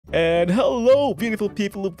And hello, beautiful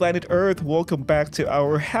people of planet Earth. Welcome back to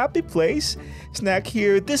our happy place. Snack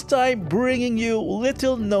here, this time bringing you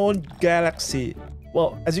little known galaxy.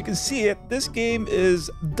 Well, as you can see it, this game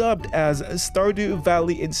is dubbed as Stardew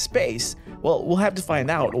Valley in Space. Well, we'll have to find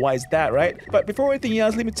out why is that, right? But before anything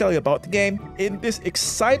else, let me tell you about the game. In this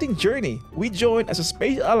exciting journey, we join as a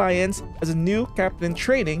space alliance as a new captain in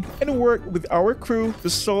training and work with our crew to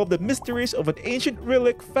solve the mysteries of an ancient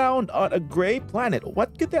relic found on a gray planet.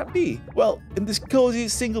 What could that be? Well, in this cozy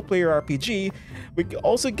single-player RPG, we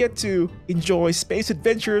also get to enjoy space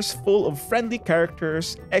adventures full of friendly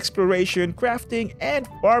characters, exploration, crafting, and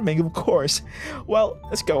farming, of course. Well,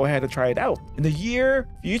 let's go ahead and try it out. In the near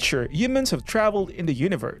future, humans have traveled in the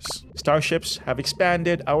universe. Starships have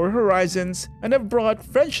expanded our horizons and have brought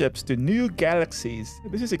friendships to new galaxies.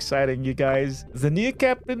 This is exciting, you guys. As the new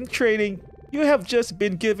captain training, you have just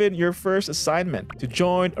been given your first assignment to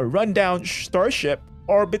join a rundown starship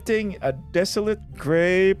orbiting a desolate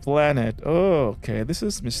gray planet. Oh, okay, this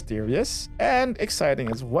is mysterious and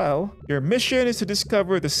exciting as well. Your mission is to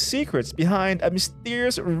discover the secrets behind a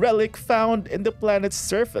mysterious relic found in the planet's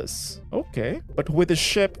surface. Okay, but with the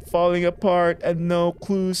ship falling apart and no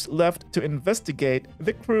clues left to investigate,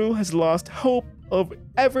 the crew has lost hope of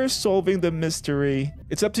ever solving the mystery.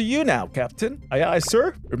 It's up to you now, Captain. Aye, aye,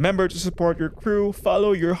 sir. Remember to support your crew,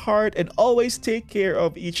 follow your heart, and always take care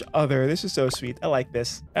of each other. This is so sweet. I like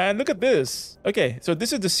this. And look at this. Okay, so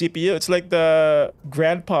this is the CPU. It's like the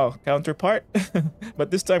grandpa counterpart,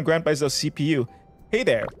 but this time grandpa is a CPU. Hey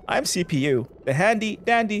there, I'm CPU, the handy,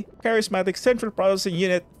 dandy, charismatic central processing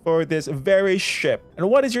unit for this very ship. And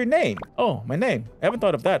what is your name? Oh, my name. I haven't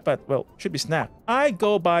thought of that, but, well, should be Snap. I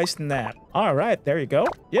go by Snap. All right, there you go.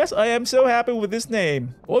 Yes, I am so happy with this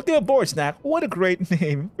name. Welcome aboard, Snap. What a great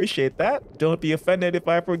name. Appreciate that. Don't be offended if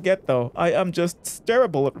I forget, though. I am just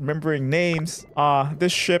terrible at remembering names.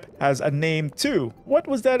 This ship has a name, too. What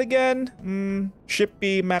was that again?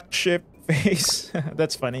 Shippy MacShip face.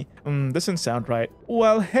 That's funny. Doesn't sound right.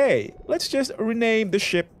 Well, hey, let's just rename the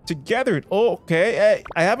ship together. Oh, okay. Hey,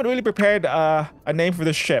 I haven't really prepared a name for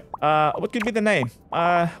the ship. What could be the name?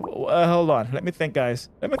 Hold on. Let me think, guys.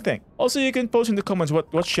 Let me think. Also, you can post in the comments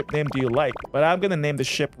what ship name do you like. But I'm gonna name the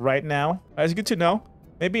ship right now. It's good to know.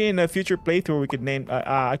 Maybe in a future playthrough we could name,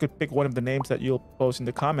 I could pick one of the names that you'll post in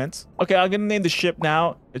the comments. Okay, I'm gonna name the ship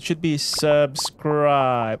now. It should be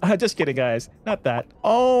Subscribe. Just kidding, guys. Not that.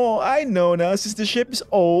 Oh, I know now. Since the ship is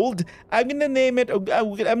old, I'm gonna name it,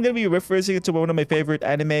 I'm gonna be referencing it to one of my favorite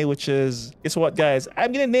anime, which is, guess what, guys?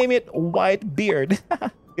 I'm gonna name it White Beard.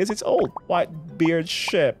 Because it's old. White Beard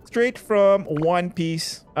ship. Straight from One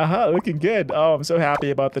Piece. Looking good. Oh, I'm so happy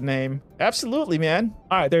about the name. Absolutely, man.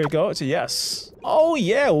 All right, there you go. It's a yes. Oh,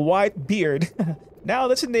 yeah, White Beard. Now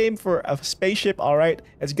that's a name for a spaceship, all right?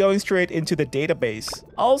 It's going straight into the database.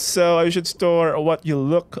 Also, I should store what you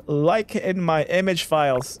look like in my image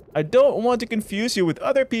files. I don't want to confuse you with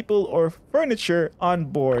other people or furniture on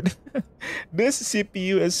board. This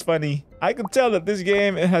CPU is funny. I can tell that this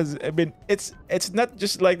game has been, it's not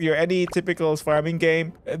just like your any typical farming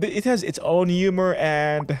game. It has its own humor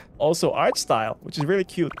and also art style, which is really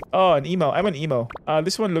cute. Oh, an emo. I'm an emo.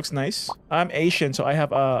 This one looks nice. I'm Asian, so I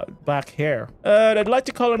have black hair. I'd like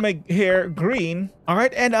to color my hair green. All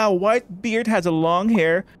right, and White Beard has a long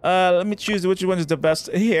hair. Let me choose which one is the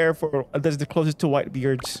best hair for that's the closest to White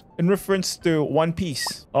Beard's in reference to One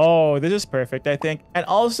Piece. Oh, this is perfect, I think. And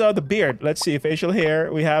also the beard. Let's see, facial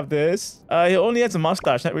hair. We have this. He only has a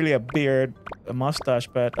mustache, not really a beard, a mustache,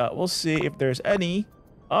 but we'll see if there's any.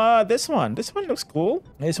 This one looks cool.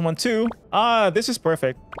 This one too. This is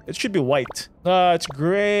perfect. It should be white. It's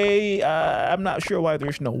gray. I'm not sure why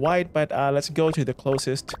there's no white, but let's go to the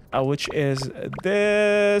closest, which is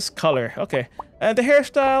this color. Okay. And the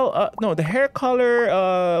hairstyle, no, the hair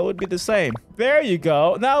color would be the same. There you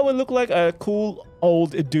go. Now it would look like a cool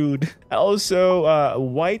old dude. Also,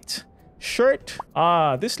 white shirt.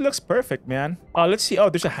 This looks perfect, man. Let's see. Oh,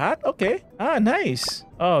 there's a hat. Okay. Nice.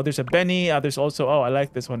 Oh, there's a Benny. There's also, oh, I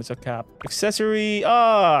like this one. It's a cap. Accessory.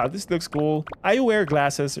 This looks cool. I wear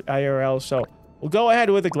glasses IRL, so we'll go ahead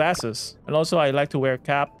with the glasses. And also, I like to wear a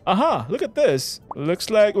cap. Look at this. Looks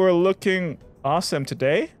like we're looking awesome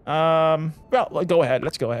today. Well, go ahead.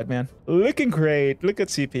 Let's go ahead, man. Looking great. Look at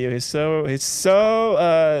CPU. He's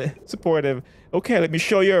so supportive. Okay, let me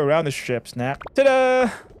show you around the ship, Snap.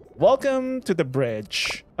 Ta-da! Welcome to the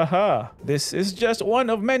bridge. This is just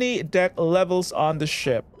one of many deck levels on the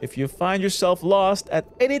ship. If you find yourself lost at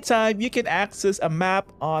any time, you can access a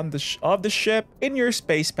map on the ship in your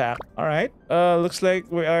space pack. All right. Looks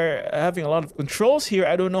like we are having a lot of controls here.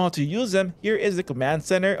 I don't know how to use them. Here is the command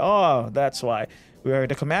center. Oh, that's why. We are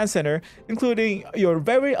the command center, including your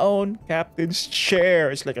very own captain's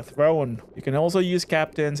chair. It's like a throne. You can also use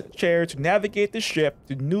captain's chair to navigate the ship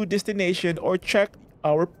to new destination or check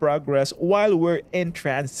our progress while we're in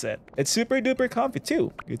transit. It's super duper comfy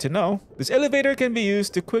too. Good to know. This elevator can be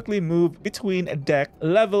used to quickly move between deck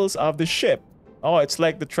levels of the ship. Oh, it's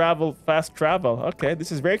like the fast travel. Okay,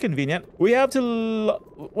 this is very convenient. We have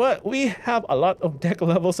we have a lot of deck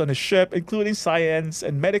levels on the ship, including science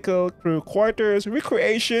and medical, crew quarters,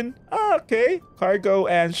 recreation. Okay, cargo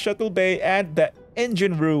and shuttle bay, and the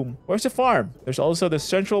engine room. Where's the farm? There's also the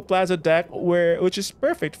central plaza deck which is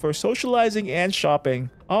perfect for socializing and shopping.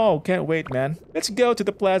 Oh, can't wait, man. Let's go to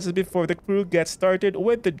the plaza before the crew gets started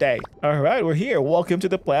with the day. All right, we're here. Welcome to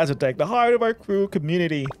the plaza deck, the heart of our crew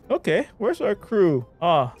community. Okay, where's our crew?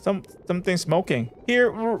 Something smoking.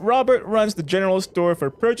 Here, Robert runs the general store for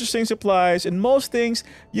purchasing supplies and most things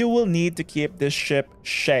you will need to keep this ship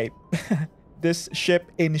shape. This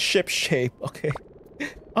ship in ship shape. Okay.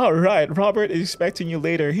 All right, Robert is expecting you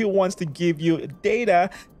later. He wants to give you data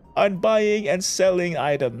on buying and selling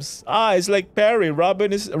items. It's like Perry.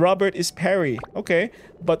 Robert is Perry. Okay,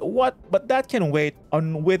 but that can wait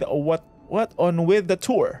on with the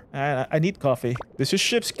tour. I need coffee. This is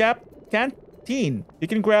ship's canteen. You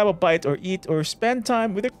can grab a bite or eat or spend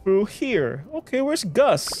time with the crew here. Okay, where's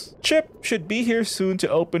Gus? Chip should be here soon to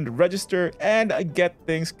open the register and get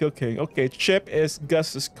things cooking. Okay, Chip is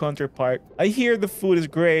Gus's counterpart. I hear the food is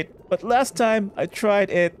great, but last time I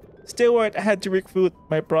tried it, Stewart had to recircuit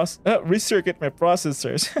my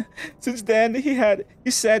processors. Since then,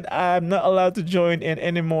 he said I'm not allowed to join in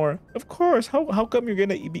anymore. Of course, how come you're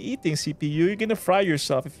gonna be eating CPU? You're gonna fry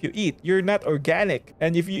yourself if you eat. You're not organic.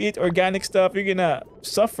 And if you eat organic stuff, you're gonna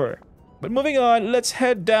suffer. But moving on, let's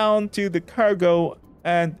head down to the cargo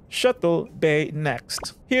and shuttle bay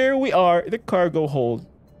next. Here we are, the cargo hold.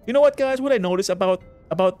 You know what, guys? What I noticed about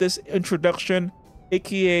this introduction,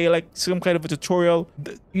 aka like some kind of a tutorial,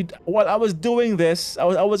 while I was doing this, I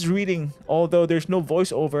was reading, although there's no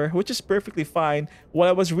voiceover, which is perfectly fine. While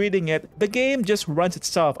I was reading it, the game just runs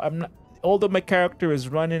itself. Although my character is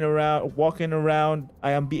running around, walking around,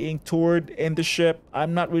 I am being toured in the ship.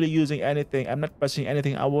 I'm not really using anything. I'm not pressing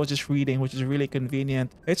anything. I was just reading, which is really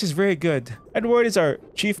convenient. It's just very good. Edward is our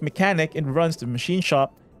chief mechanic and runs the machine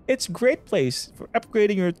shop. It's a great place for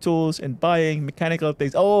upgrading your tools and buying mechanical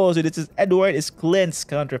things. Oh, so this is Edward is Clint's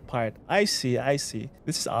counterpart. I see.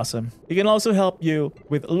 This is awesome. He can also help you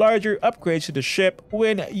with larger upgrades to the ship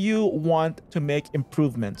when you want to make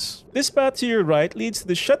improvements. This path to your right leads to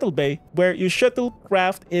the shuttle bay where your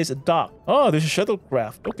shuttlecraft is docked. Oh, there's a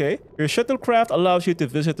shuttlecraft. Okay. Your shuttlecraft allows you to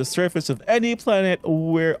visit the surface of any planet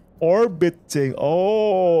we're orbiting.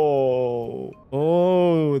 Oh,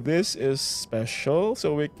 this is special.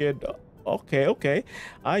 So we could... Okay.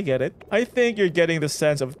 I get it. I think you're getting the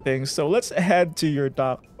sense of things. So let's head to your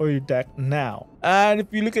dock or your deck now. And if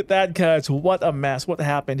you look at that, guys, what a mess. What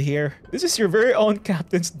happened here? This is your very own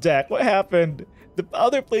captain's deck. What happened? The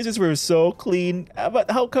other places were so clean.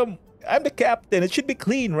 But how come I'm the captain? It should be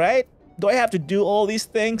clean, right? Do I have to do all these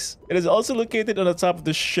things? It is also located on the top of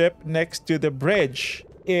the ship next to the bridge.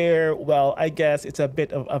 Here, well, I guess it's a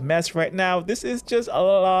bit of a mess right now. This is just a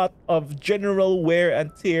lot of general wear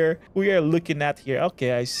and tear we are looking at here.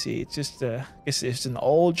 Okay, I see. It's just it's an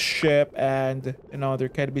old ship, and you know there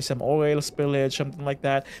can be some oil spillage, something like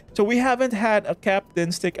that. So we haven't had a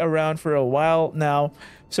captain stick around for a while now.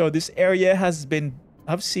 So this area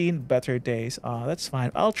I've seen better days. That's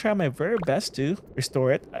fine. I'll try my very best to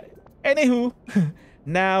restore it. Anywho.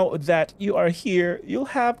 Now that you are here, you'll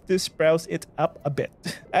have to spruce it up a bit.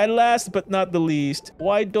 And last but not the least,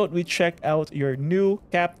 why don't we check out your new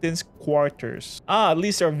captain's quarters? At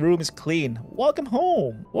least our room is clean. Welcome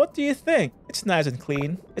home. What do you think? It's nice and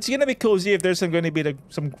clean. It's gonna be cozy if there's going to be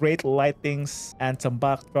some great lightings and some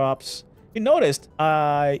backdrops. You noticed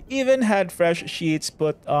I even had fresh sheets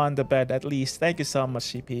put on the bed at least. Thank you so much,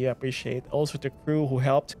 CPU. I appreciate it. Also the crew who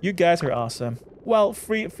helped. You guys are awesome. Well,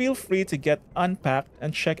 feel free to get unpacked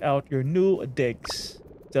and check out your new digs.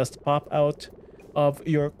 Just pop out of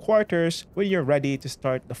your quarters when you're ready to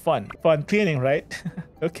start the fun cleaning, right?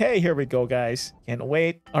 Okay, here we go, guys. Can't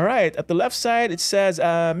wait. All right, at the left side, it says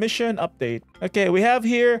mission update. Okay, we have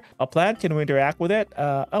here a plant. Can we interact with it?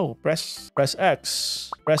 Press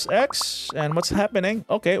X. Press X, and what's happening?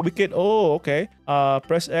 Okay, we could,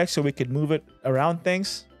 press X so we could move it around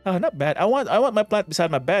things. Not bad. I want my plant beside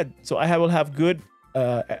my bed, so I will have good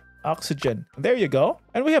oxygen. There you go.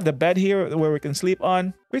 And we have the bed here where we can sleep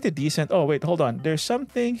on. Pretty decent. Oh, wait, hold on. There's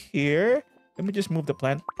something here. Let me just move the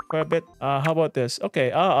plant for a bit. How about this? Okay,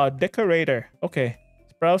 decorator. Okay.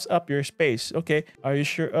 browse up your space. Okay, are you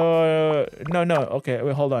sure? No, no. Okay,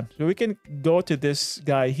 wait, hold on. So we can go to this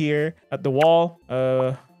guy here at the wall.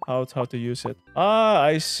 How to use it? Ah,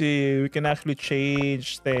 I see. We can actually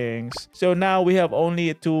change things. So now we have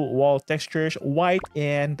only two wall textures, white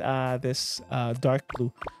and this dark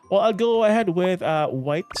blue. Well, I'll go ahead with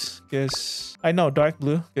white because I know dark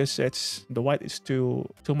blue because it's the white is too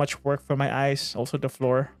much work for my eyes. Also the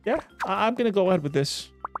floor. Yeah, I'm gonna go ahead with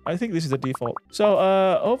this. I think this is the default. So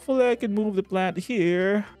hopefully I can move the plant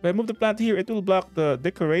here. If I move the plant here, it will block the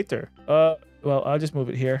decorator. Well, I'll just move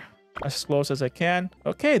it here as close as I can.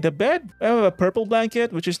 Okay, the bed. I have a purple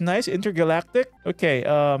blanket, which is nice, intergalactic. Okay,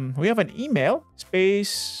 we have an email.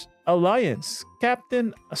 Space Alliance.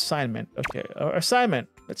 Captain assignment. Okay, our assignment.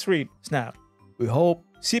 Let's read. Snap. We hope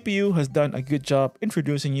CPU has done a good job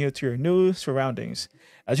introducing you to your new surroundings.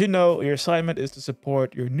 As you know, your assignment is to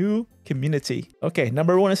support your new community. Okay,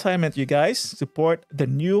 number one assignment, you guys. Support the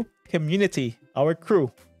new community, our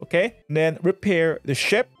crew. Okay, and then repair the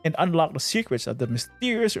ship and unlock the secrets of the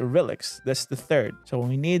mysterious relics. That's the third. So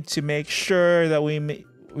we need to make sure that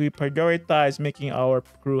we prioritize making our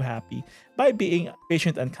crew happy by being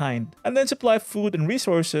patient and kind. And then supply food and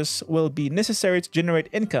resources will be necessary to generate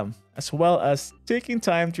income, as well as taking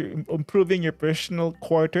time to improving your personal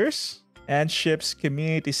quarters and ship's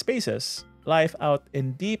community spaces. Life out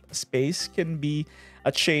in deep space can be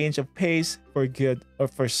a change of pace for good or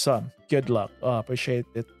for some. Good luck. Appreciate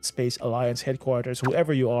it, Space Alliance headquarters,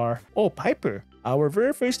 whoever you are. Oh, Piper. Our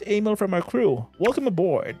very first email from our crew. Welcome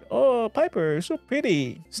aboard. Oh, Piper, so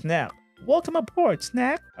pretty. Snack. Welcome aboard,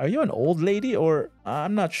 Snack. Are you an old lady or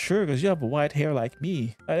I'm not sure because you have white hair like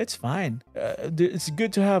me. It's fine. It's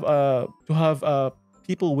good to have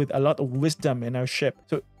people with a lot of wisdom in our ship.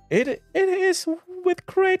 So it is with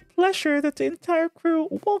great pleasure that the entire crew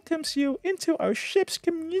welcomes you into our ship's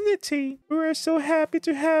community. We are so happy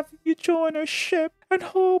to have you join our ship and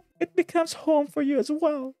hope it becomes home for you as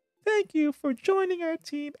well. Thank you for joining our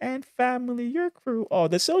team and family, your crew. Oh,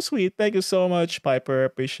 that's so sweet. Thank you so much, Piper.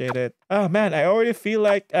 Appreciate it. Oh man, I already feel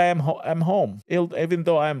like I'm home, even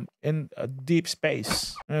though I'm in a deep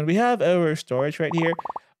space. And we have our storage right here.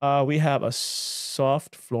 We have a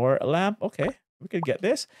soft floor lamp. Okay, we can get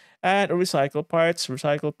this. And recycle parts.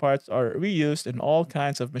 Recycled parts are reused in all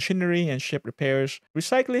kinds of machinery and ship repairs.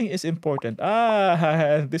 Recycling is important.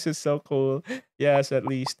 Ah, this is so cool. Yes, at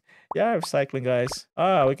least. Yeah, recycling, guys.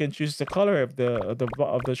 We can choose the color of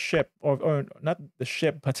the ship, or not the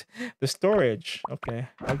ship, but the storage. Okay,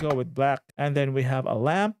 I'll go with black. And then we have a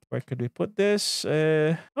lamp. Where could we put this?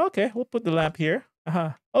 Okay, we'll put the lamp here.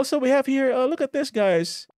 Also, we have here. Look at this,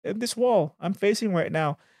 guys. In this wall I'm facing right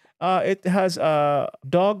now. It has a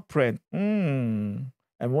dog print. I'm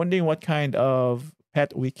wondering what kind of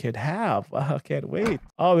pet we could have. I can't wait.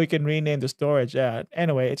 Oh, we can rename the storage. Yeah.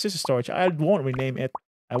 Anyway, it's just a storage. I won't rename it.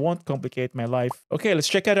 I won't complicate my life. Okay, let's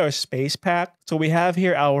check out our space pack. So we have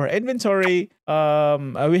here our inventory.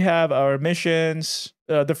 We have our missions.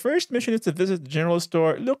 The first mission is to visit the general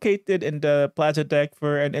store located in the plaza deck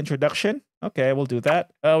for an introduction. Okay, we'll do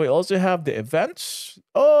that. We also have the events.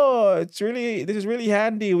 Oh, this is really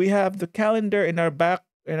handy. We have the calendar in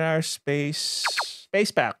our space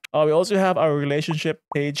pack. We also have our relationship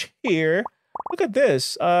page here. Look at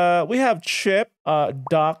this. We have Chip,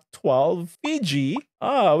 Doc 12, Fiji.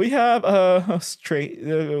 We have straight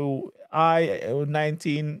I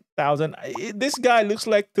 19,000. This guy looks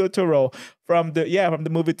like Totoro from the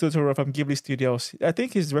movie Totoro from Ghibli Studios. I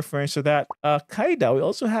think he's reference to that. Kaida. We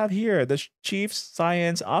also have here the chief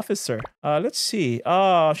science officer. Let's see.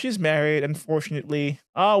 She's married, unfortunately.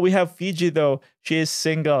 We have Fiji though. She is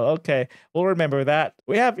single. Okay, we'll remember that.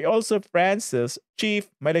 We have also Francis, chief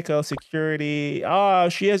medical security.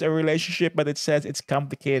 She has a relationship, but it says it's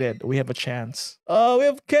complicated. We have a chance. We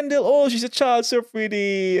have Kendall. Oh, she's a child, so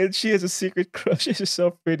pretty, and she has a secret crush. She's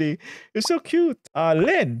so pretty. You're so cute.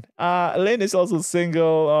 Lynn. Lynn is also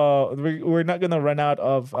single. We're not gonna run out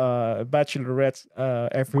of bachelorettes.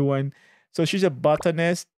 Everyone. So she's a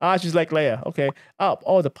botanist. She's like Leia. Okay.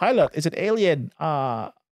 The pilot is an alien.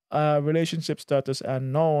 Relationship status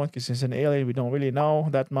unknown because he's an alien. We don't really know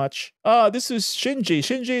that much. This is Shinji.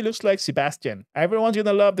 Shinji looks like Sebastian. Everyone's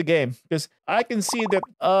gonna love the game because I can see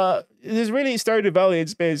that it is really Stardew Valley in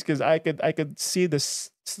space because I could see the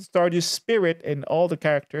Stardew spirit in all the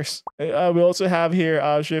characters. We also have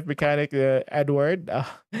here shift mechanic Edward.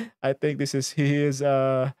 I think he is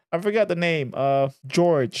I forgot the name.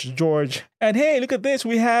 George. And hey, look at this.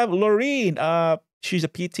 We have Laureen. She's a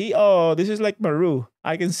PT. Oh, this is like Maru.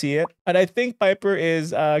 I can see it. And I think Piper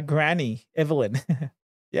is Granny, Evelyn.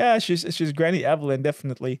 Yeah, she's Granny Evelyn,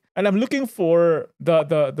 definitely. And I'm looking for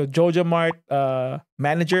the Joja Mart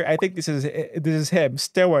manager. I think this is him,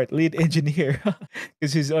 Stewart, lead engineer,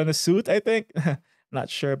 because he's on a suit. I think. Not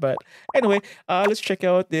sure, but anyway, let's check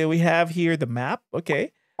out. We have here the map.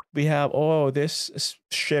 Okay, we have. Oh, this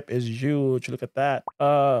ship is huge. Look at that.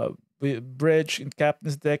 Bridge and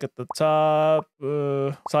captain's deck at the top,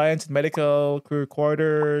 science and medical, crew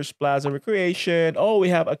quarters, plaza recreation. Oh, we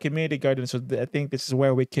have a community garden. So I think this is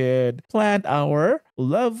where we could plant our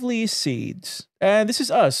lovely seeds. And this is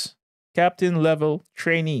us, captain level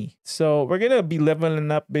trainee. So we're going to be leveling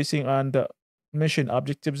up based on the mission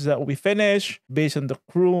objectives that we finish, based on the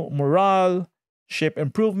crew morale, ship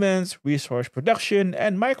improvements, resource production,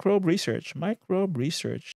 and microbe research. Microbe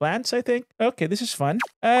research. Plants, I think. Okay, this is fun.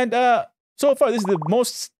 And so far, this is the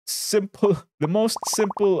most simple,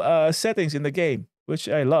 settings in the game, which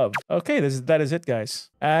I love. Okay, that is it, guys.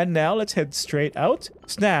 And now let's head straight out.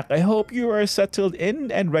 Snack, I hope you are settled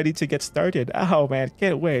in and ready to get started. Oh man,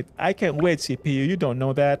 can't wait. I can't wait, CPU. You don't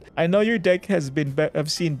know that. I know your deck has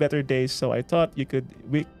I've seen better days, so I thought you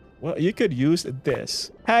could use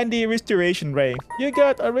this. Handy restoration ray. You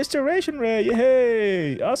got a restoration ray.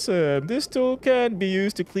 Yay! Awesome. This tool can be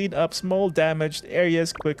used to clean up small damaged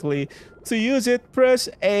areas quickly. To use it, press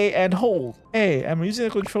A and hold. A. I'm using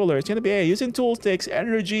a controller. It's gonna be A. Using tools takes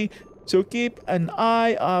energy. So keep an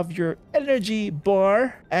eye of your energy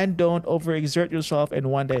bar and don't overexert yourself in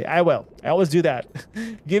one day. I will. I always do that.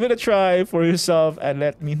 Give it a try for yourself and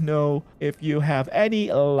let me know if you have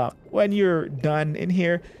any luck. When you're done in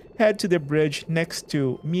here, head to the bridge next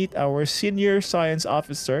to meet our senior science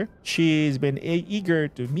officer. She's been eager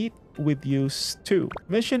to meet with you too.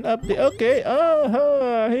 Mission update. Okay.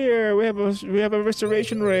 Here we have a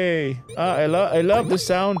restoration ray. I love the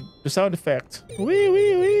sound effect. Wee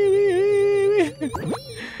wee wee wee wee wee.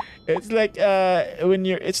 It's like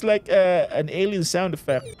it's like an alien sound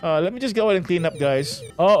effect. Let me just go ahead and clean up, guys.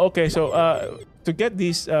 Oh, okay. So to get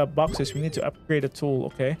these boxes, we need to upgrade a tool.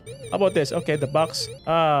 Okay. How about this? Okay, the box.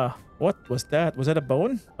 What was that? Was that a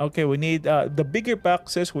bone? Okay, we need the bigger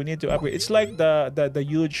boxes. We need to upgrade. It's like the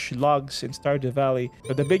huge logs in Stardew Valley.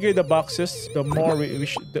 So the bigger the boxes, the more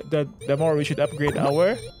the more we should upgrade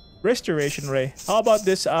our restoration ray. How about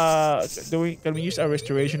this? Can we use our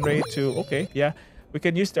restoration ray to? Okay, yeah. We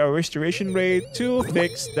can use our restoration ray to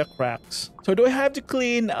fix the cracks. So do I have to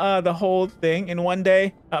clean the whole thing in one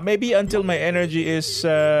day? Maybe until my energy is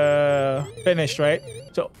finished, right?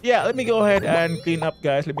 So yeah, let me go ahead and clean up,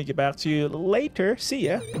 guys. Let me get back to you later. See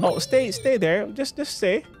ya. Oh, stay there. Just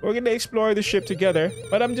stay. We're gonna explore the ship together.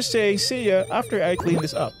 But I'm just saying, see ya after I clean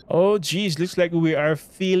this up. Oh, geez, looks like we are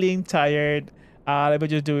feeling tired. Let me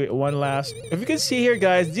just do it one last. If you can see here,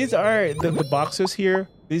 guys, these are the boxes here.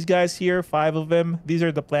 These guys here, 5 of them. These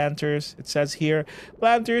are the planters. It says here,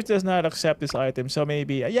 planters does not accept this item. So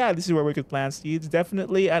maybe, yeah, this is where we could plant seeds,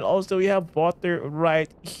 definitely. And also we have water right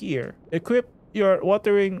here. Equip your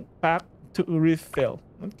watering pack to refill.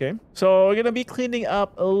 Okay, so we're gonna be cleaning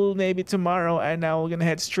up maybe tomorrow, and now we're gonna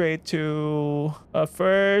head straight to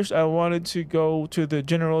first I wanted to go to the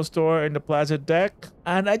general store in the plaza deck,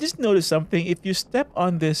 and I just noticed something. If you step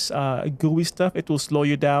on this gooey stuff, it will slow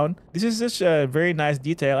you down. This is such a very nice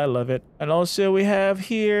detail. I love it. And also we have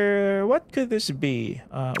here, what could this be?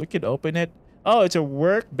 We could open it. Oh, it's a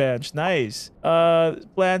workbench. Nice.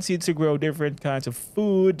 Plant seeds to grow different kinds of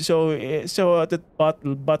food. So at the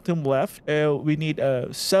bottom left, we need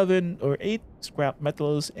 7 or 8 scrap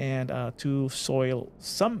metals and 2 soil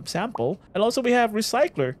sample. And also we have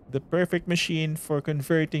recycler, the perfect machine for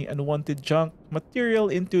converting unwanted junk material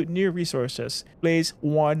into new resources. Place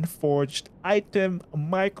 1 forged item,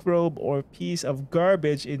 microbe, or piece of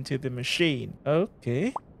garbage into the machine.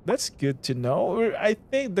 Okay. That's good to know. I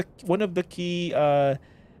think one of the key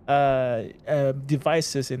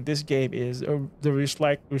devices in this game is the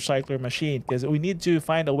recycler machine, because we need to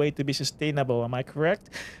find a way to be sustainable. Am I correct?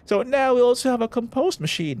 So now we also have a compost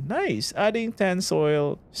machine. Nice. Adding 10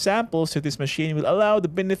 soil samples to this machine will allow the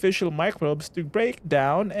beneficial microbes to break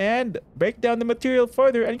down the material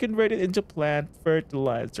further and convert it into plant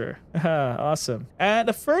fertilizer. Awesome. And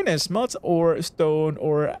a furnace melts ore, stone,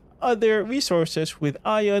 or other resources with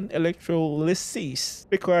ion electrolysis.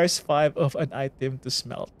 Requires 5 of an item to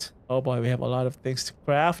smelt. Oh boy, we have a lot of things to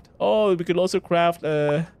craft. Oh, we could also craft we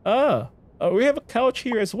have a couch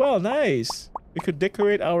here as well. Nice. We could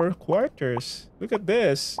decorate our quarters. Look at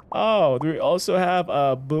this. Oh, we also have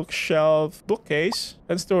a bookcase.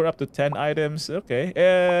 Can store up to 10 items. Okay.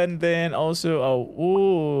 And then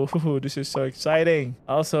also, this is so exciting.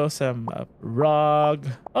 Also some rug.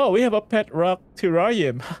 Oh, we have a pet rock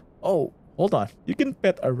terrarium. Oh, hold on. You can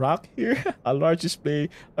pet a rock here. A large display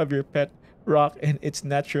of your pet rock in its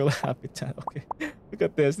natural habitat. Okay. Look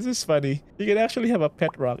at this. This is funny. You can actually have a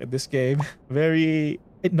pet rock in this game. Very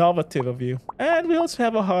innovative of you. And we also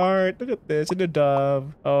have a heart. Look at this. And a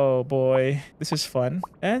dove. Oh boy. This is fun.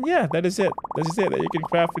 And yeah, that is it. This is it that you can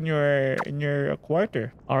craft in your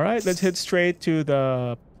quarter. Alright, let's head straight to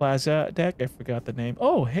the plaza deck. I forgot the name.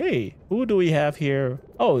 Oh, hey. Who do we have here?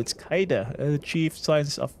 Oh, it's Kaida, the Chief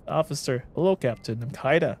Science Officer. Hello, Captain. I'm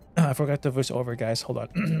Kaida. I forgot to voice over, guys. Hold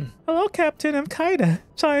on. Hello, Captain. I'm Kaida,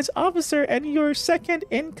 Science Officer and your second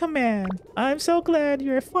in command. I'm so glad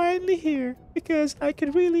you're finally here because I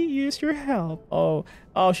could really use your help. Oh,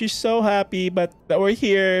 she's so happy but that we're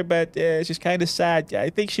here, but she's kind of sad. I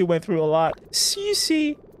think she went through a lot. So you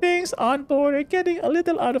see, things on board are getting a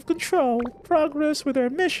little out of control. Progress with our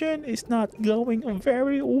mission is not going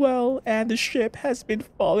very well and the ship has been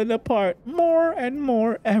falling apart more and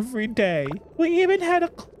more every day. We even had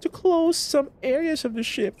to close some areas of the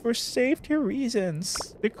ship for safety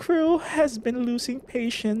reasons. The crew has been losing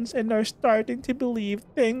patience and are starting to believe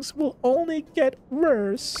things will only get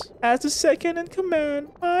worse. As the second in command,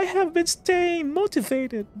 I have been staying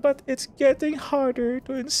motivated, but it's getting harder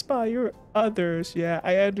to inspire others. Yeah,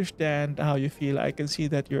 I understand how you feel. I can see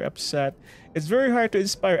that you're upset. It's very hard to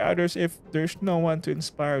inspire others if there's no one to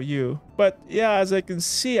inspire you. But yeah, as I can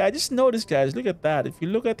see, I just noticed, guys, look at that. If you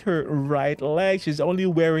look at her right leg, she's only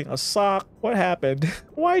wearing a sock. What happened?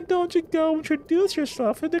 Why don't you go introduce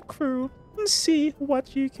yourself to the crew and see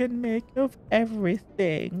what you can make of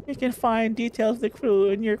everything? You can find details of the crew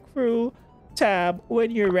in your crew tab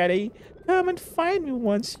when you're ready. Come and find me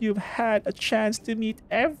once you've had a chance to meet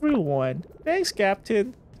everyone. Thanks,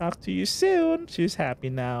 Captain. Talk to you soon. She's happy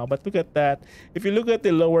now. But look at that. If you look at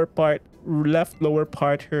the lower part, left lower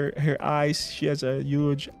part, her eyes, she has a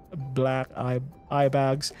huge black eye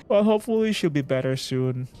bags. Well, hopefully she'll be better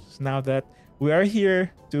soon. Now that we are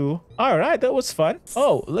here too. All right, that was fun.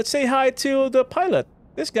 Oh, let's say hi to the pilot.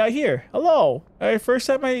 This guy here. Hello. First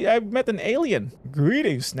time I met an alien.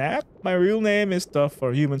 Greetings, Snack. My real name is tough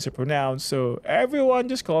for humans to pronounce, so everyone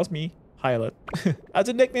just calls me Pilot. As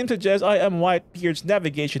the nickname suggests, I am Whitebeard's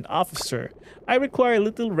navigation officer. I require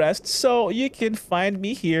little rest, so you can find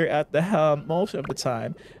me here at the helm most of the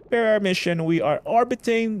time. Per our mission, we are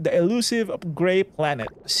orbiting the elusive gray planet.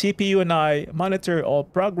 CPU and I monitor all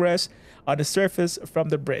progress on the surface from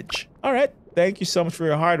the bridge. Alright. Thank you so much for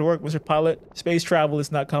your hard work, Mr. Pilot. Space travel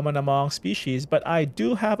is not common among species, but I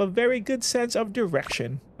do have a very good sense of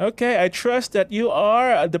direction. Okay, I trust that you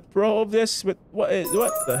are the pro of this. But what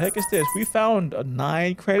the heck is this? We found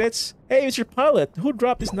 9 credits. Hey, Mr. Pilot, who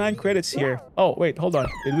dropped these 9 credits here? Oh, wait, hold on.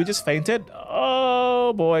 Did we just fainted?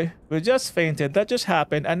 Oh boy, we just fainted. That just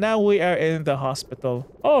happened, and now we are in the hospital.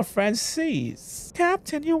 Oh, Francis.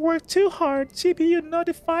 Captain, you worked too hard. CPU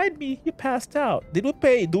notified me you passed out. Did we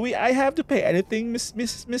pay? I have to pay anything,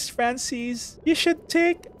 Miss Francis? You should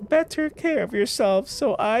take better care of yourself,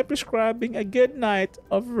 so I'm prescribing a good night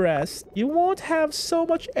of rest. You won't have so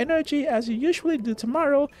much energy as you usually do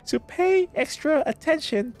tomorrow, so pay extra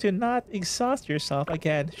attention to not exhaust yourself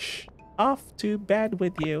again. Shh. Off to bed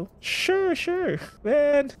with you. Sure.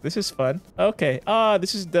 Man, this is fun. Okay,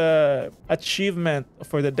 this is the achievement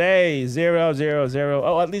for the day. 000.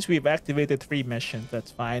 Oh, at least we've activated 3 missions.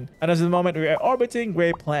 That's fine. And as of the moment, we are orbiting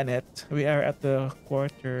Gray Planet. We are at the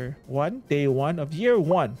day 1 of year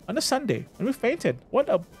 1 on a Sunday. And we fainted. What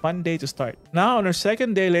a fun day to start. Now, on our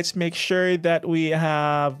second day, let's make sure that we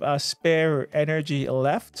have spare energy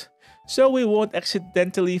left, so we won't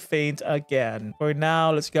accidentally faint again. For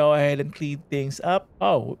now, let's go ahead and clean things up.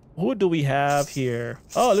 Oh, who do we have here?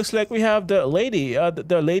 Oh, looks like we have the lady,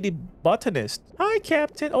 the lady botanist. Hi,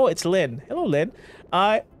 Captain. Oh, it's Lynn. Hello, Lynn.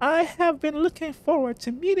 I have been looking forward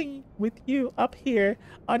to meeting with you up here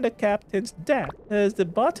on the captain's deck. As the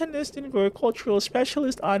botanist and agricultural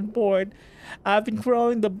specialist on board, I've been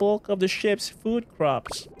growing the bulk of the ship's food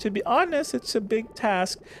crops. To be honest, it's a big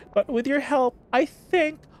task, but with your help, I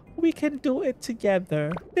think we can do it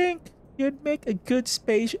together. Think you'd make a good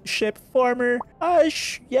spaceship farmer?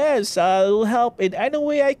 Yes, I'll help in any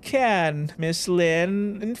way I can, Miss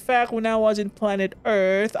Lynn. In fact, when I was in planet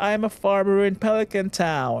Earth, I'm a farmer in Pelican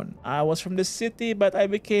Town. I was from the city, but I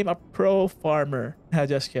became a pro farmer.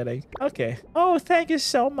 Just kidding. Okay. Oh, thank you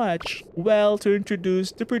so much. Well, to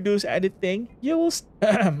produce anything, you will...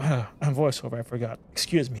 I'm voiceover, I forgot.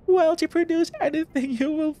 Excuse me. Well, to produce anything,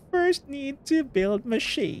 you will first need to build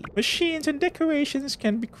machines. Machines and decorations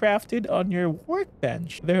can be crafted on your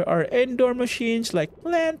workbench. There are indoor machines like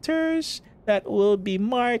planters, that will be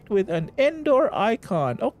marked with an indoor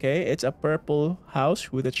icon. Okay, it's a purple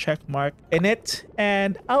house with a check mark in it,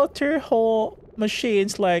 and outer hall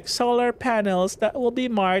machines like solar panels that will be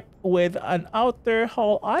marked with an outer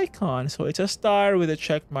hall icon. So it's a star with a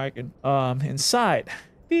check mark inside.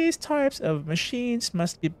 These types of machines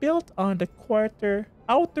must be built on the quarter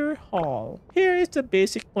outer hall. Here is the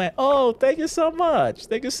basic plan. Oh, thank you so much.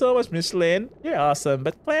 Thank you so much, Miss Lynn. You're awesome.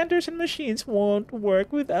 But planters and machines won't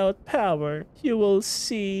work without power. You will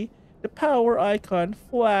see the power icon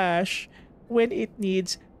flash when it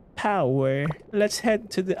needs power. Let's head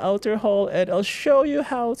to the outer hall and I'll show you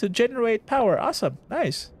how to generate power. Awesome.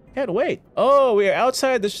 Nice. Can't wait. Oh, we are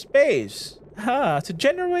outside the space. To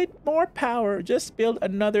generate more power, just build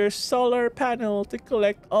another solar panel to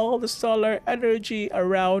collect all the solar energy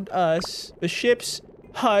around us. The ship's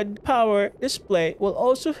HUD power display will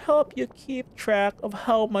also help you keep track of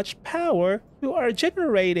how much power you are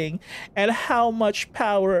generating and how much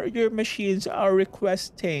power your machines are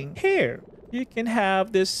requesting. Here, you can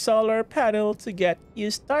have this solar panel to get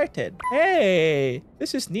you started. Hey,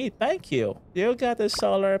 this is neat. Thank you. You got a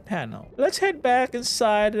solar panel. Let's head back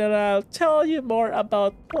inside and I'll tell you more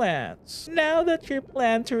about plants. Now that your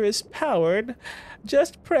planter is powered,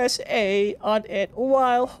 just press A on it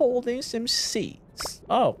while holding some seeds.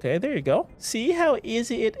 Oh, okay, there you go. See how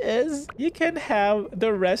easy it is? You can have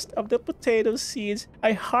the rest of the potato seeds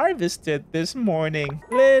I harvested this morning.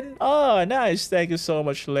 Lynn, oh, nice. Thank you so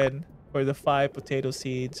much, Lynn, for the 5 potato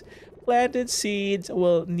seeds. Planted seeds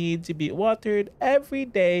will need to be watered every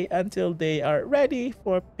day until they are ready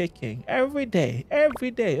for picking. Every day.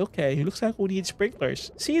 Okay, it looks like we need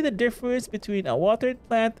sprinklers. See the difference between a watered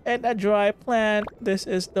plant and a dry plant? This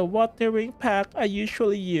is the watering pack I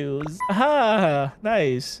usually use. Aha,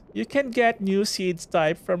 nice. You can get new seeds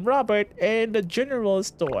type from Robert in the general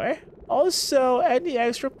store. Also, any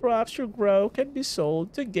extra crops you grow can be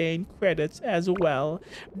sold to gain credits as well.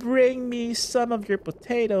 Bring me some of your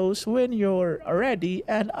potatoes when you're ready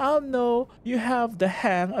and I'll know you have the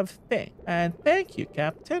hang of things. And thank you,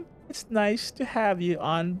 Captain. It's nice to have you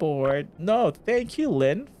on board. No, thank you,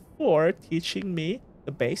 Lynn, for teaching me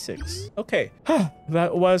the basics. Okay,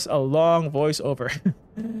 that was a long voiceover.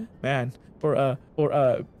 Man. For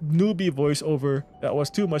a newbie voiceover, that was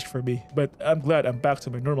too much for me. But I'm glad I'm back to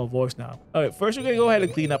my normal voice now. Alright, first we're gonna go ahead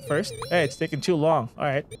and clean up first. Hey, it's taking too long.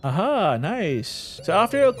 Alright. Aha, nice. So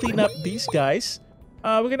after I clean up these guys,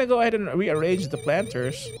 we're gonna go ahead and rearrange the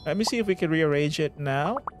planters. Let me see if we can rearrange it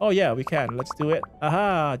now. Oh yeah, we can. Let's do it.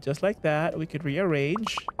 Aha, just like that. We could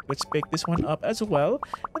rearrange. Let's pick this one up as well.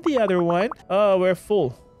 And the other one. Oh, we're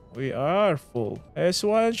full. We are full. This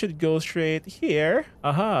one should go straight here.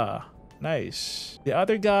 Aha. Nice. The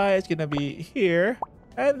other guy is gonna be here,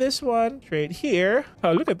 and this one straight here.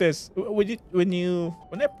 Oh, look at this.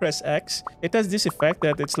 When I press X, it has this effect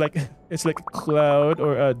that it's like a cloud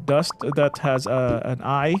or a dust that has an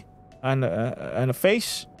eye and a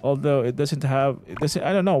face. Although it doesn't. I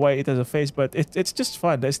don't know why it has a face, but it's just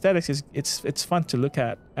fun. The aesthetics is it's fun to look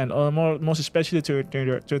at, and most especially to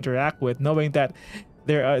interact with, knowing that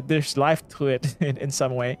there's life to it in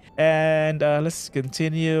some way. And let's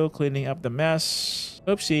continue cleaning up the mess.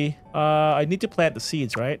 Oopsie. I need to plant the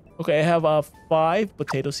seeds, right? Okay, I have 5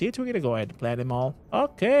 potato seeds. We're gonna go ahead and plant them all.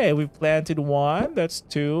 Okay, we've planted 1. That's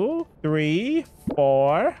 2, 3,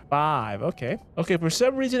 4, 5. Okay, for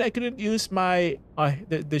some reason I couldn't use my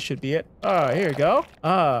this should be it. Here we go.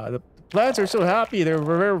 The plants are so happy. They're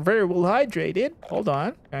very, very well hydrated. Hold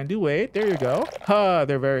on, can do wait. There you go.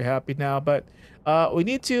 They're very happy now. But we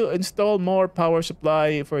need to install more power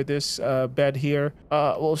supply for this bed here.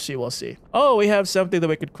 We'll see. Oh, we have something that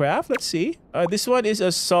we could craft. Let's see. This one is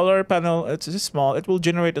a solar panel. It's small. It will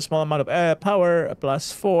generate a small amount of power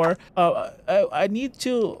plus 4. I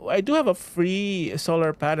do have a free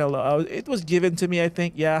solar panel. It was given to me, I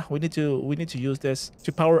think. Yeah, we need to use this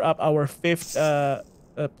to power up our 5th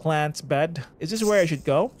plant's bed. Is this where I should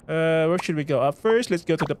go? Where should we go? First, let's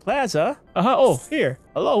go to the plaza. Oh, here.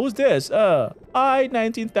 Hello, who's this?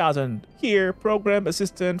 I-19,000. Here, program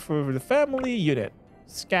assistant for the family unit.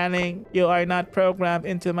 Scanning. You are not programmed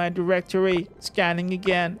into my directory. Scanning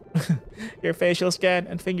again. Your facial scan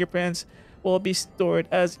and fingerprints will be stored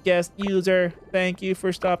as guest user. Thank you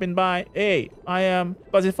for stopping by. Hey, I am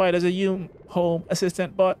classified as a home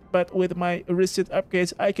assistant bot, but with my recent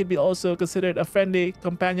upgrades, I could be also considered a friendly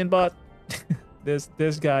companion bot.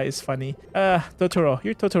 This guy is funny. Totoro,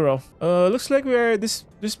 you're Totoro. Looks like this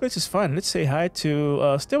place is fun. Let's say hi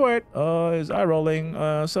to Stewart. Is eye rolling.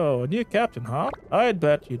 So new captain, huh? I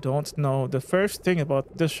bet you don't know the first thing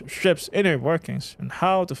about this ship's inner workings and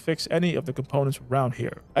how to fix any of the components around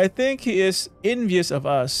here. I think he is envious of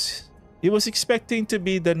us. He was expecting to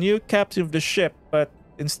be the new captain of the ship, but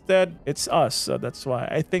instead it's us. So that's why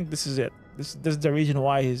I think this is it. This is the reason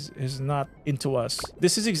why he's not into us.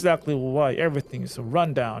 This is exactly why everything is a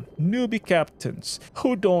rundown. Newbie captains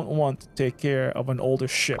who don't want to take care of an older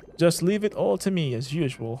ship. Just leave it all to me as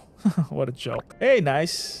usual. What a joke. Hey,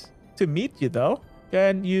 nice to meet you though.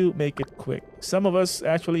 Can you make it quick? Some of us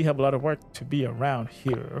actually have a lot of work to be around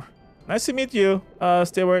here. Nice to meet you,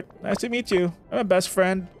 Stewart. Nice to meet you. I'm a best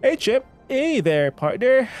friend. Hey, Chip. Hey there,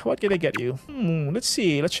 partner. What can I get you? Let's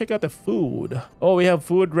see. Let's check out the food. Oh, we have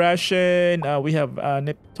food ration. We have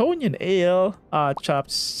Neptunian ale,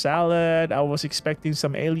 chopped salad. I was expecting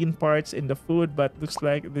some alien parts in the food, but looks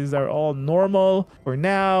like these are all normal for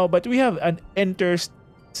now. But we have an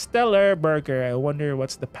interstellar burger. I wonder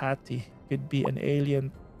what's the patty. Could be an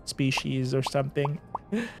alien species or something.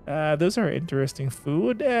 Those are interesting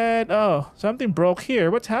food. And oh, something broke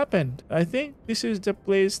here. What happened? I think this is the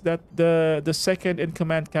place that the second in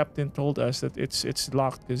command captain told us that it's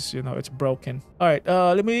locked because you know it's broken. All right,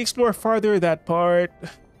 let me explore farther that part.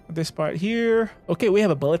 This part here. Okay, we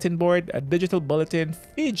have a bulletin board, a digital bulletin.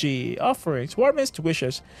 Fiji offerings, warmest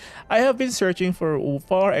wishes. I have been searching for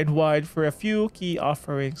far and wide for a few key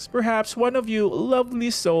offerings. Perhaps one of you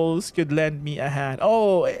lovely souls could lend me a hand.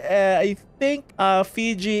 Oh, I think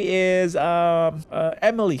Fiji is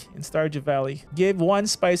Emily in Stardew Valley. Give 1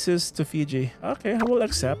 spices to Fiji. Okay, I will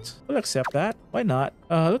accept. We'll accept that. Why not?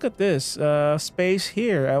 Look at this space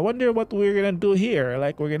here. I wonder what we're gonna do here.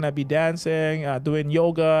 Like we're gonna be dancing, doing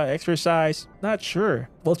yoga, exercise. Not sure.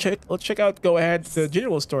 We'll check out. Go ahead to the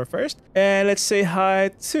general store first, and let's say hi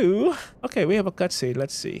to. Okay, we have a cutscene.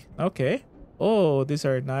 Let's see. Okay. Oh, these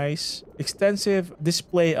are nice. Extensive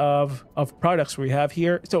display of products we have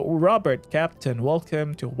here. So, Robert, Captain,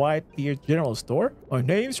 welcome to Whitebeard General Store. My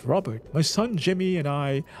name's Robert. My son Jimmy and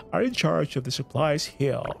I are in charge of the supplies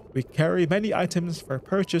here. We carry many items for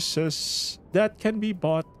purchases that can be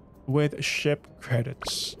bought with ship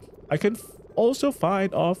credits. I can also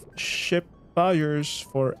find off-ship buyers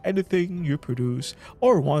for anything you produce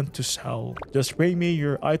or want to sell. Just bring me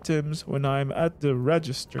your items when I'm at the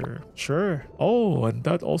register. Sure. Oh, and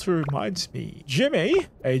that also reminds me. Jimmy?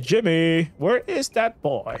 Hey, Jimmy, where is that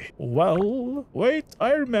boy? Well, wait,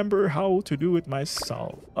 I remember how to do it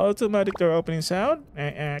myself. Automatic door opening sound?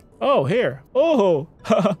 Oh, here. Oh,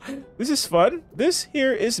 this is fun. This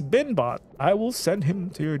here is Binbot. I will send him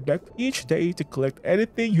to your deck each day to collect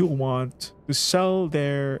anything you want to sell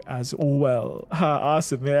there as well.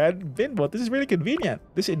 Awesome, man. Binbot, this is really convenient.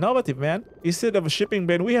 This is innovative, man. Instead of a shipping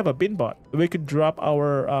bin, we have a Binbot. We could drop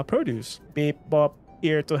our produce. Beep, bop,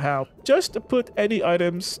 here to help. Just put any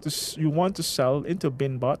items you want to sell into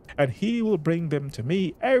Binbot, and he will bring them to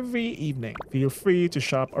me every evening. Feel free to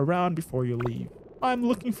shop around before you leave. I'm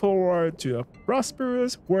looking forward to a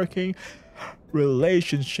prosperous working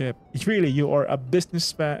relationship. Really, you are a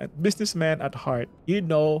businessman at heart. You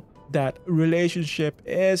know that relationship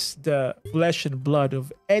is the flesh and blood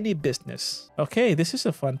of any business. Okay, this is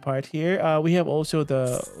a fun part here. We have also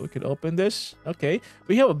we can open this. Okay,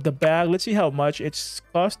 we have the bag. Let's see how much its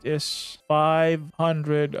cost is.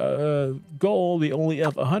 500 gold. We only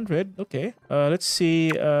have 100. Okay, let's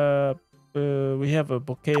see. We have a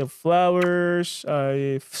bouquet of flowers,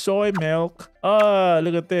 soy milk.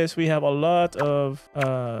 Look at this. We have a lot of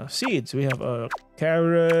seeds. We have a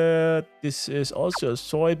carrot. This is also a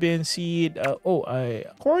soybean seed.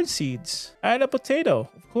 Corn seeds and a potato,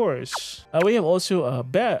 of course. We have also a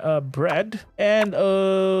bread and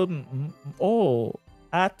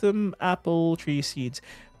atom apple tree seeds.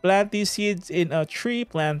 Plant these seeds in a tree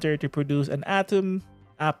planter to produce an atom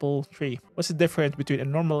apple tree. What's the difference between a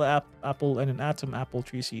normal apple and an atom apple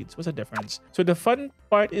tree seeds? What's the difference? So the fun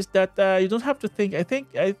part is that you don't have to think. I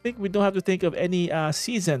think we don't have to think of any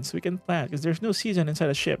seasons we can plant because there's no season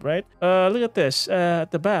inside a ship, right? Look at this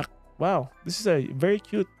at the back. Wow, this is a very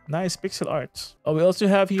cute, nice pixel art. Oh, we also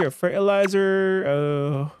have here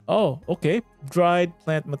fertilizer. Okay. Dried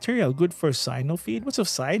plant material, good for cyno feed. What's a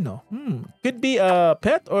cyno? Could be a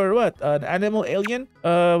pet or what? An animal alien.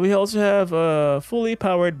 We also have a fully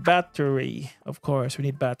powered battery. Of course, we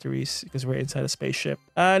need batteries because we're inside a spaceship.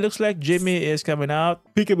 Looks like Jimmy is coming out.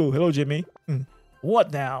 Peekaboo. Hello, Jimmy.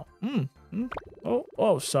 What now?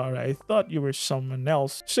 Oh, sorry. I thought you were someone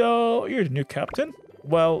else. So you're the new captain?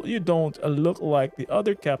 Well, you don't look like the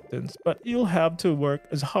other captains, but you'll have to work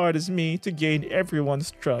as hard as me to gain everyone's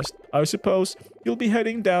trust. I suppose you'll be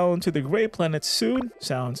heading down to the Gray Planet soon.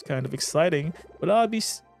 Sounds kind of exciting, but I'll be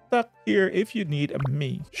stuck here if you need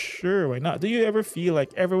me. Sure, why not? Do you ever feel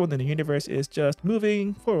like everyone in the universe is just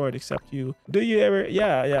moving forward except you? Do you ever?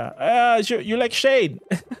 Yeah. Sure, you're like Shane.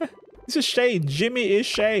 This is Shane. Jimmy is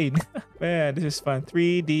Shane. Man, this is fun.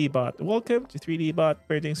 3D bot. Welcome to 3D bot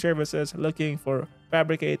printing services. Looking for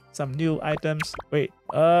fabricate some new items. Wait,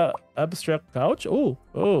 abstract couch. Oh,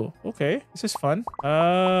 okay. This is fun.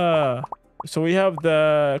 So we have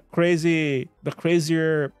the crazier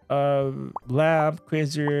lamp,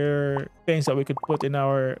 crazier things that we could put in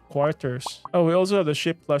our quarters. Oh, we also have the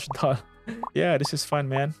ship plush doll. Yeah, this is fun,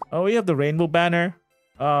 man. Oh, we have the rainbow banner.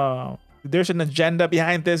 There's an agenda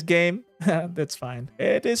behind this game. That's fine.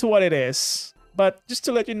 It is what it is. But just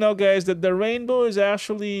to let you know, guys, that the rainbow is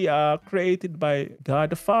actually created by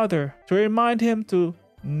God the Father to remind him to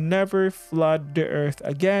never flood the earth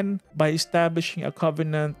again by establishing a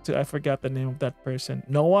covenant to, I forgot the name of that person,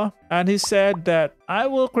 Noah. And he said that I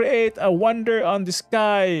will create a wonder on the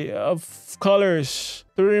sky of colors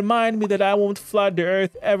to remind me that I won't flood the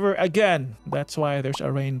earth ever again. That's why there's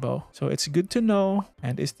a rainbow. So it's good to know,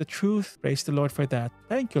 and it's the truth. Praise the Lord for that.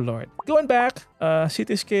 Thank you, Lord. Going back,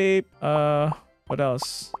 cityscape, what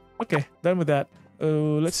else? Okay, done with that.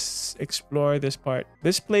 Let's explore this part.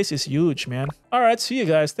 This place is huge, man. All right, see you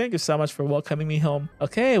guys. Thank you so much for welcoming me home.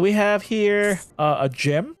 Okay, we have here a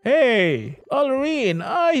gym. Hey, Lorene,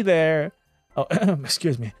 hi there. Oh,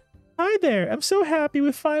 excuse me. Hi there. I'm so happy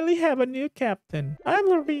we finally have a new captain. I'm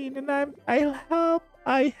Lorene, and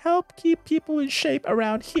I help keep people in shape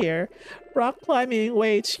around here. Rock climbing,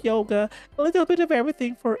 weights, yoga, a little bit of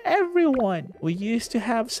everything for everyone. We used to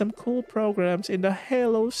have some cool programs in the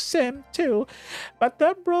Halo Sim too, but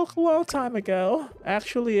that broke a long time ago.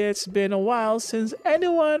 Actually, it's been a while since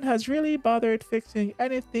anyone has really bothered fixing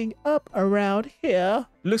anything up around here.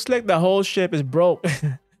 Looks like the whole ship is broke.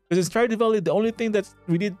 Because in Stardew Valley, the only thing that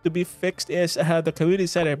we need to be fixed is the community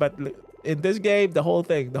center. But in this game, the whole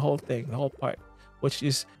part, which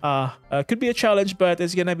is could be a challenge, but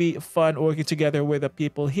it's gonna be fun working together with the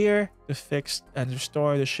people here to fix and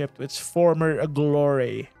restore the ship to its former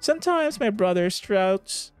glory. Sometimes my brother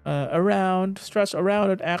struts around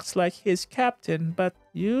and acts like his captain, but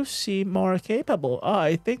you seem more capable.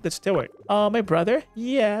 I think that's Stewart. My brother?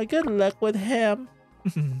 Yeah, good luck with him.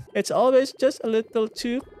 It's always just a little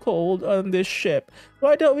too cold on this ship.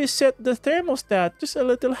 Why don't we set the thermostat just a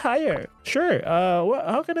little higher? Sure.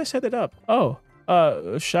 How can I set it up? Oh,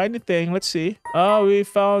 shiny thing. Let's see. Oh, we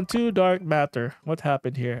found 2 dark matter. What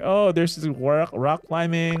happened here? Oh, there's this rock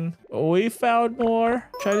climbing. We found more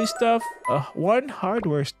shiny stuff. 1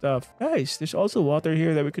 hardware stuff. Nice. There's also water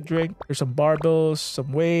here that we could drink. There's some barbells,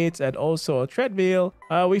 some weights, and also a treadmill.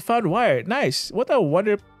 We found wire. Nice. What a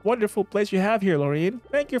wonderful place you have here, Lorene.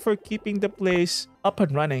 Thank you for keeping the place up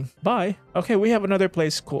and running. Bye. Okay, we have another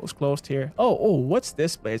place closed here. Oh, what's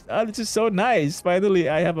this place? This is so nice. Finally,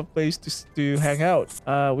 I have a place to hang out.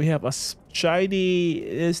 We have a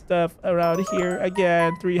shiny stuff around here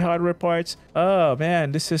again. 3 hardware parts. Oh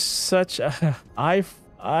man, this is such a eye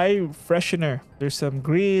freshener. There's some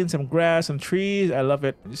green, some grass, some trees. I love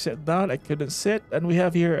it. You sit down, I couldn't sit. And we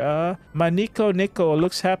have here Maniko Nico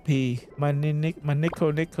looks happy.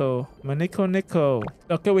 Maniko Nico.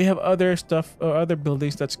 Okay, we have other stuff or other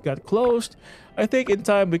buildings that's got closed. I think in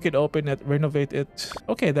time we could open it, renovate it.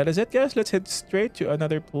 Okay, that is it, guys. Let's head straight to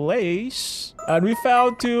another place. And we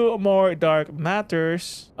found 2 more dark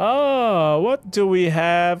matters. Oh, what do we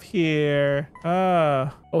have here?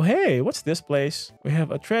 Oh, hey, what's this place? We have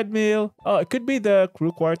a treadmill. Oh, it could be the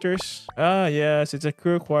crew quarters. Yes, it's a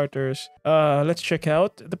crew quarters. Let's check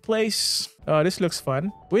out the place. This looks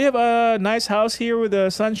fun. We have a nice house here with the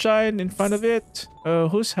sunshine in front of it.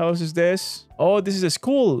 Whose house is this? Oh, this is a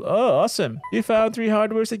school. Oh, awesome. You found 3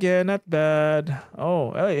 hardwares again. Not bad.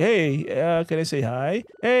 Oh, hey, can I say hi?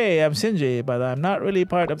 Hey, I'm Sinji, but I'm not really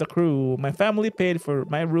part of the crew. My family paid for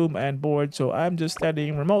my room and board, so I'm just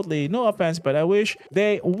studying remotely. No offense, but I wish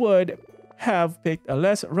they would have picked a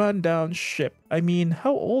less rundown ship. I mean,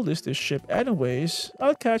 how old is this ship anyways?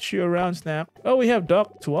 I'll catch you around, Snap. Oh, we have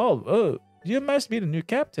Doc 12. Oh, you must be the new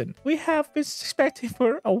captain. We have been suspecting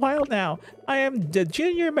for a while now. I am the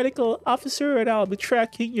junior medical officer and I'll be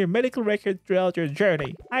tracking your medical record throughout your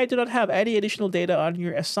journey. I do not have any additional data on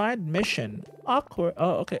your assigned mission. Awkward.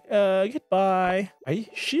 Oh, okay. Goodbye.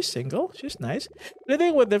 She's single. She's nice.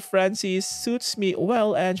 Living with the Francis suits me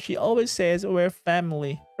well and she always says we're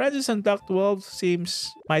family. Francis and Doc 12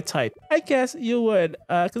 seems my type. I guess you would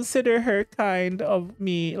consider her kind of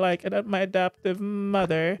me like my adoptive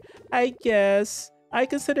mother. I guess I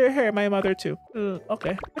consider her my mother too.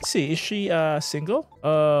 Okay. Let's see. Is she single?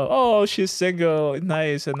 Oh, she's single.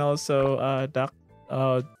 Nice. And also Doc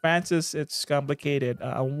Francis, it's complicated.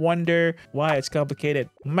 I wonder why it's complicated.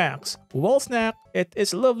 Max. Well, Snack, it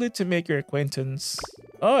is lovely to make your acquaintance.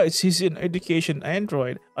 Oh, he's an education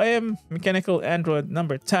android. I am mechanical android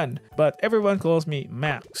number 10, but everyone calls me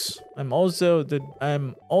Max. I'm also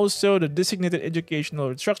the designated educational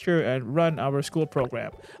instructor and run our school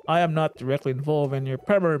program. I am not directly involved in your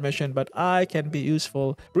primary mission, but I can be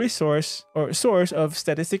useful resource or source of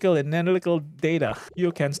statistical and analytical data.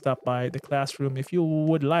 You can stop by the classroom if you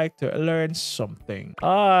would like to learn something.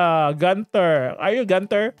 Ah, Gunter. Are you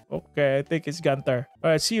Gunter? Okay, I think it's Gunter. All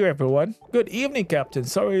right, see you everyone. Good evening, Captain.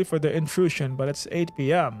 Sorry for the intrusion, but it's 8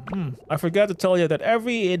 p.m. I forgot to tell you that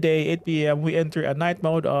every day 8 p.m. we enter a night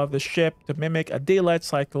mode of the ship to mimic a daylight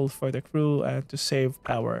cycle for the crew and to save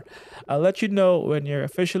power. I'll let you know when you're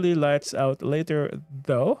officially lights out later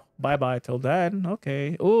though. Bye bye till then.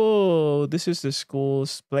 Okay. Oh, this is the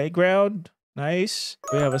school's playground. Nice.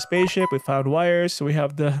 We have a spaceship. We found wires. We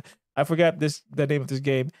have the I forgot the name of this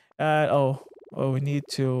game. Oh, we need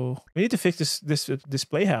to fix this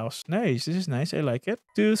playhouse. Nice. This is nice. I like it.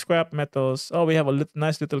 2 scrap metals. Oh, we have a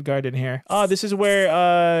nice little garden here. Oh, this is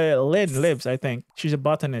where Lynn lives, I think. She's a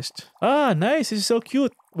botanist. Ah, nice. This is so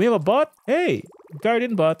cute. We have a bot. Hey,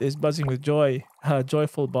 garden bot is buzzing with joy.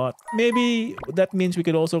 Joyful bot. Maybe that means we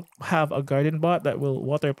could also have a garden bot that will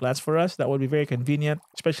water plants for us. That would be very convenient,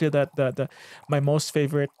 especially that my most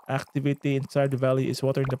favorite activity inside the valley is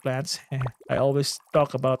watering the plants. I always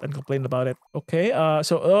talk about and complain about it. Okay,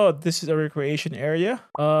 this is a recreation area.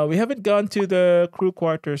 We haven't gone to the crew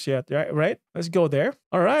quarters yet, right? Let's go there.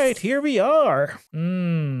 All right, here we are.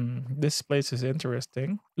 This place is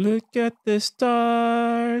interesting. Look at the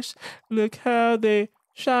stars. Look how they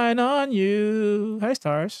shine on you. Hi,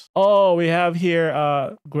 stars. Oh, we have here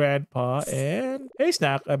Grandpa and hey,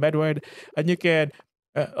 Snack. I'm Edward, and you can.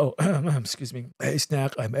 Excuse me. Hey,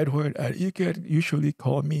 Snack. I'm Edward, and you can usually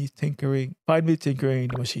call me tinkering. Find me tinkering in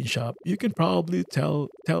the machine shop. You can probably tell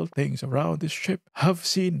things around this ship. Have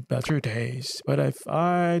seen better days, but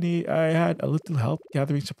I had a little help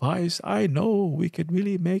gathering supplies. I know we could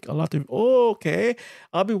really make a lot of. Oh, okay,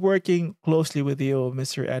 I'll be working closely with you,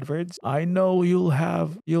 Mr. Edwards. I know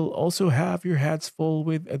you'll also have your hands full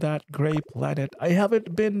with that gray planet. I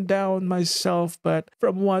haven't been down myself, but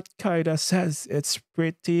from what Kaida says, it's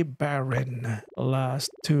pretty barren. Last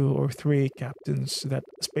 2 or 3 captains that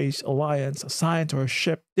Space Alliance assigned to our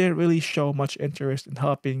ship didn't really show much interest in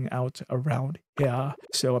helping out around here.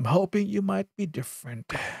 So I'm hoping you might be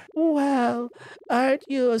different. Well, aren't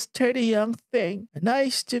you a sturdy young thing?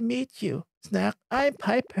 Nice to meet you. Snack, I'm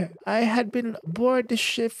Piper. I had been aboard the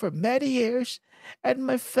ship for many years, and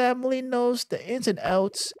my family knows the ins and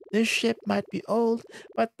outs. This ship might be old,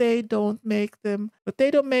 but they don't make them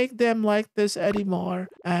like this anymore.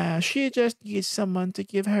 She just needs someone to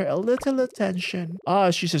give her a little attention. Ah,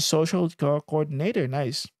 she's a social coordinator.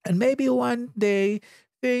 Nice. And maybe one day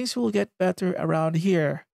things will get better around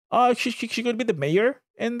here. Oh, she could be the mayor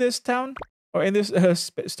in this town? Or in this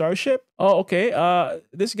starship? Oh, okay.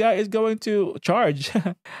 This guy is going to charge.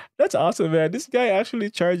 That's awesome, man. This guy actually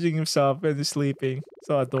charging himself and is sleeping.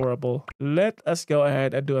 So adorable. Let us go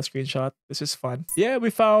ahead and do a screenshot. This is fun. Yeah, we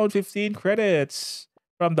found 15 credits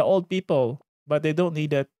from the old people, but they don't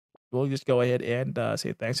need it. We'll just go ahead and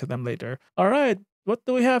say thanks to them later. All right. What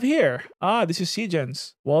do we have here? Ah, this is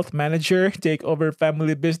Sejan's. Wealth manager, take over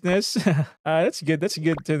family business. That's good. That's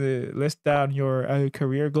good to list down your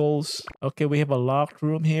career goals. Okay, we have a locked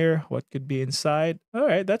room here. What could be inside? All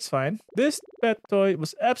right, that's fine. This pet toy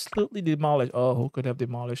was absolutely demolished. Oh, who could have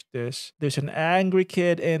demolished this? There's an angry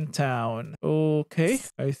kid in town. Okay,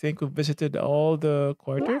 I think we've visited all the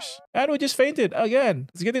quarters. And we just fainted again.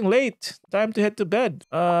 It's getting late. Time to head to bed.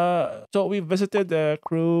 So we visited the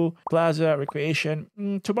crew, plaza, recreation.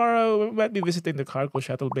 Tomorrow we might be visiting the cargo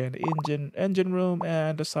shuttle bay and the engine room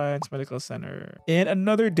and the science medical center. And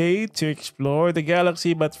another day to explore the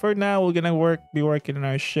galaxy, but for now we're gonna be working on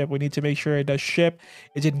our ship. We need to make sure the ship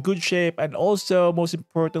is in good shape and also most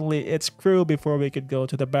importantly its crew before we could go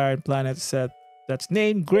to the barren planet set that's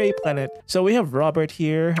named Gray Planet. So we have Robert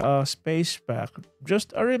here, space pack.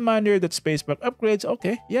 Just a reminder that space pack upgrades.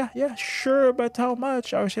 Okay, yeah, sure, but how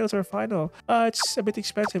much? Our sales are final. It's a bit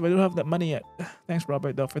expensive. I don't have that money yet. Thanks,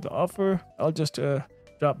 Robert, though, for the offer. I'll just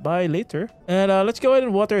drop by later. And let's go ahead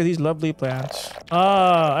and water these lovely plants.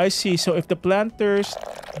 Ah, I see. So if the planters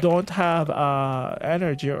don't have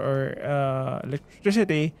energy or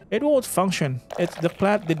electricity, it won't function. The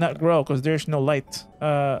plant did not grow because there's no light.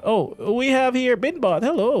 Oh, we have here Binbot.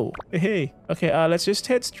 Hello. Hey. Okay, let's just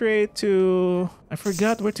head straight to... I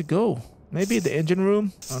forgot where to go. Maybe the engine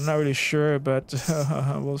room? I'm not really sure, but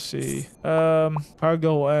we'll see.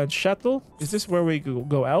 Cargo and shuttle. Is this where we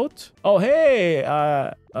go out? Oh, hey!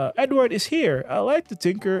 Edward is here. I like to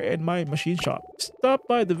tinker in my machine shop. Stop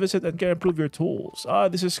by the visit and can improve your tools.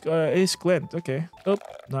 This is Clint. Okay. Oh,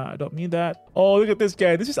 nah, I don't mean that. Oh, look at this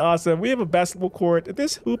guy. This is awesome. We have a basketball court.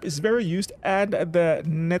 This hoop is very used and the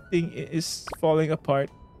netting is falling apart.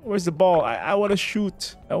 Where's the ball? I want to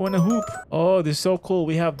shoot. I want to hoop. Oh, this is so cool.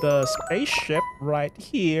 We have the spaceship right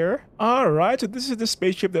here. All right, so this is the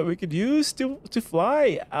spaceship that we could use to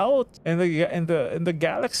fly out in the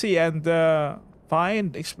galaxy and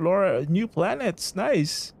explore new planets.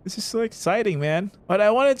 Nice. This is so exciting, man. But I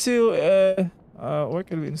wanted to where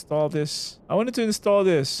can we install this? I wanted to install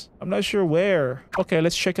this. I'm not sure where. Okay,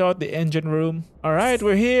 let's check out the engine room. All right,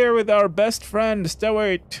 we're here with our best friend,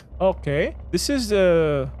 Stewart. Okay, this is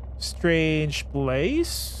a strange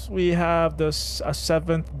place. We have a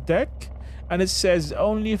 7th deck. And it says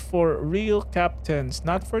only for real captains,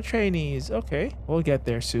 not for trainees. Okay, we'll get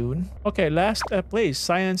there soon. Okay, last place,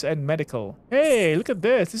 science and medical. Hey, look at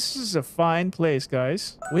this. This is a fine place,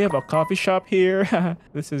 guys. We have a coffee shop here.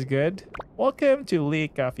 This is good. Welcome to Lee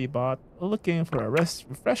Coffee Bot. Looking for a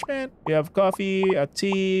refreshment. We have coffee, a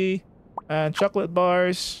tea, and chocolate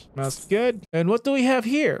bars. Smells good. And what do we have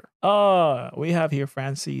here? Oh, we have here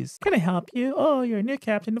Francis. Can I help you? Oh, you're a new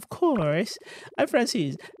captain, of course. I'm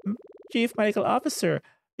Francis, Chief Medical Officer.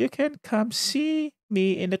 You can come see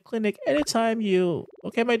me in the clinic anytime you...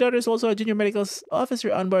 Okay, my daughter is also a junior medical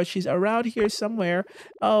officer on board. She's around here somewhere.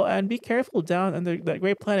 Oh, and be careful down on the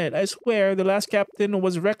Great Planet. I swear the last captain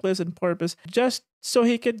was reckless in purpose just so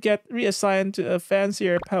he could get reassigned to a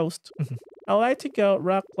fancier post. I like to go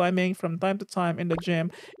rock climbing from time to time in the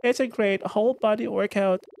gym. It's a great whole body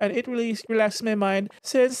workout and it really relaxes my mind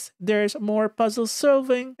since there's more puzzle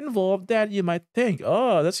solving involved than you might think.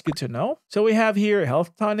 Oh, that's good to know. So we have here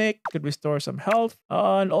health tonic, could restore some health,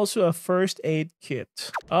 and also a first aid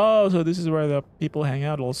kit. Oh, so this is where the people hang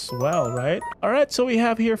out as well, right? All right, so we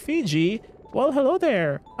have here Fiji. Well, hello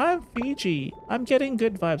there. I'm Fiji. I'm getting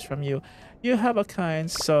good vibes from you. You have a kind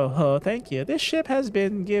soul. Thank you. This ship has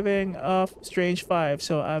been giving off strange vibes,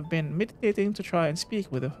 so I've been meditating to try and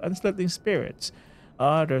speak with the unsettling spirits.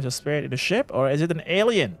 There's a spirit in the ship, or is it an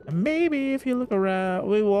alien? Maybe if you look around,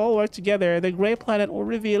 we will all work together. The Great Planet will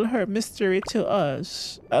reveal her mystery to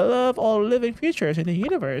us. I love all living creatures in the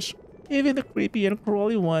universe. Even the creepy and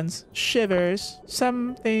crawly ones. Shivers.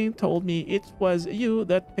 Something told me it was you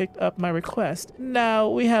that picked up my request. Now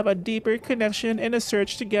we have a deeper connection in a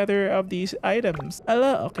search together of these items.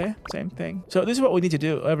 Hello. Okay, same thing. So this is what we need to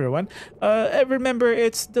do, everyone. Remember,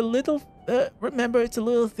 it's the little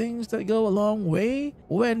things that go a long way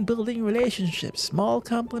when building relationships. Small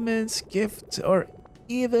compliments, gifts, or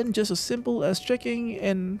even just as simple as checking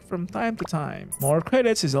in from time to time. More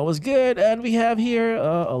credits is always good. And we have here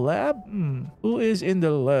a lab. Who is in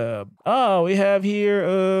the lab? Oh, we have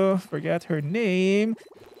here, forgot her name.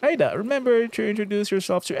 Haida, remember to introduce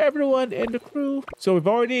yourself to everyone in the crew. So we've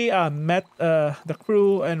already met the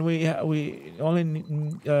crew, and we only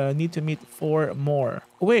need to meet 4 more.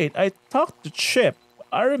 Wait, I talked to Chip.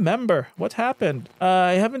 I remember what happened.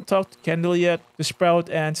 I haven't talked to Kendall yet, to Sprout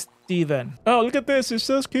and Steven. Oh, look at this. It's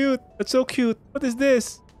so cute. It's so cute. What is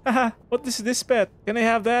this? Haha. What is this pet? Can I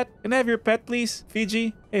have that? Can I have your pet, please?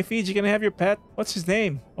 Fiji? Hey, Fiji, can I have your pet? What's his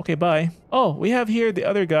name? Okay, bye. Oh, we have here the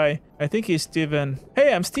other guy. I think he's Steven.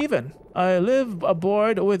 Hey, I'm Steven. I live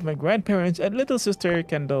aboard with my grandparents and little sister,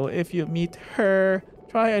 Kendall. If you meet her,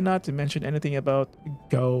 try not to mention anything about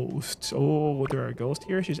ghosts. Oh, there are ghosts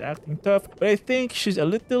here. She's acting tough, but I think she's a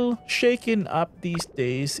little shaken up these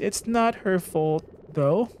days. It's not her fault,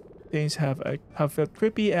 though. Things have felt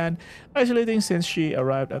creepy and isolating since we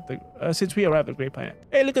arrived at Great Planet.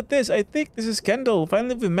 Hey, look at this. I think this is Kendall.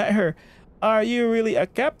 Finally, we met her. Are you really a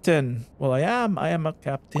captain? Well, I am. I am a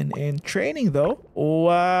captain in training, though.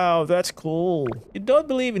 Wow, that's cool. You don't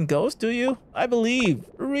believe in ghosts, do you? I believe.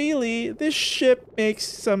 Really? This ship makes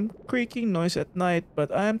some creaking noise at night,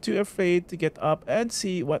 but I'm too afraid to get up and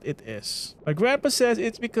see what it is. My grandpa says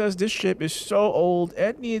it's because this ship is so old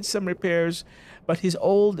and needs some repairs, but he's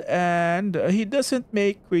old and he doesn't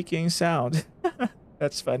make creaking sound.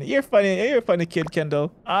 That's funny. You're funny. You're a funny kid,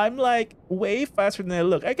 Kendall. I'm like way faster than I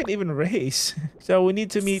look. I can even race. So we need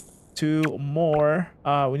to meet 2 more.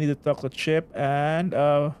 We need to talk to Chip and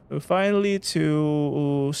finally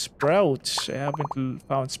to Sprout. I haven't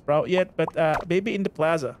found Sprout yet, but maybe in the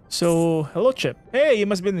plaza. So hello, Chip. Hey, you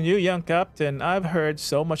must be the new young captain I've heard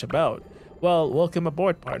so much about. Well, welcome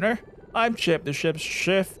aboard, partner. I'm Chip, the ship's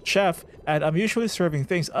chef, and I'm usually serving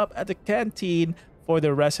things up at the canteen for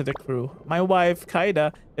the rest of the crew. My wife,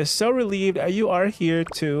 Kaida, is so relieved that you are here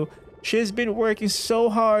too. She's been working so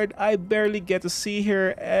hard, I barely get to see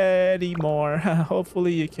her anymore.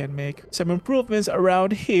 Hopefully you can make some improvements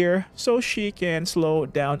around here so she can slow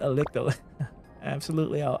down a little.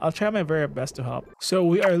 Absolutely, I'll try my very best to help. So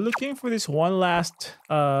we are looking for this one last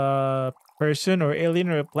person or alien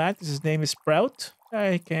or a plant. His name is Sprout.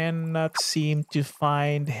 I cannot seem to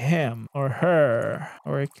find him or her.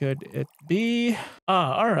 Or could it be?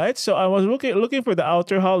 Ah, all right. So I was looking for the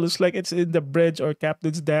outer hull. Looks like it's in the bridge or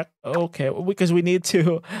captain's deck. Okay, because we need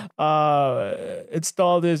to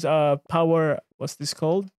install this power. What's this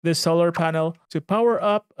called? This solar panel to power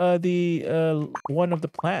up the one of the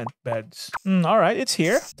plant beds. All right, it's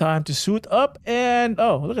here. Time to suit up and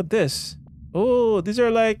oh, look at this. Oh, these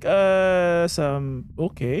are like some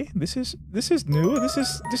okay. This is new. This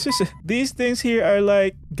is these things here are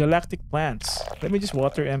like galactic plants. Let me just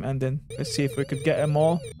water them and then let's see if we could get them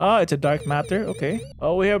all. Ah, it's a dark matter. Okay.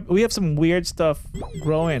 Oh, we have some weird stuff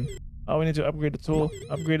growing. Oh, we need to upgrade the tool.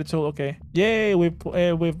 Upgrade the tool. Okay. Yay!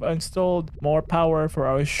 We've installed more power for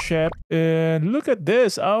our ship. And look at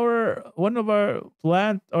this. One of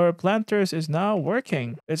our planters is now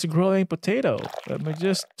working. It's growing potato. Let me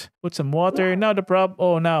just put some water. Now the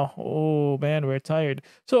problem. Oh man, we're tired.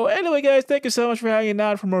 So anyway, guys, thank you so much for hanging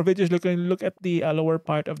out. For more videos, look at the lower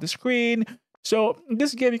part of the screen. So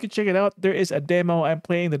this game, you can check it out. There is a demo. I'm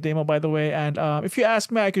playing the demo, by the way. And if you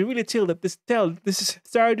ask me, I can really tell that this is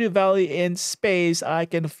Stardew Valley in space. I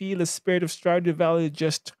can feel the spirit of Stardew Valley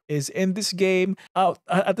just is in this game.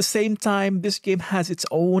 At the same time, this game has its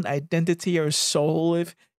own identity or soul,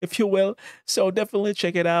 if you will. So definitely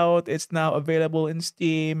check it out. It's now available in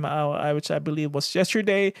Steam, which I believe was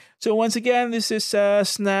yesterday. So once again, this is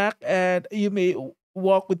Snack, and you may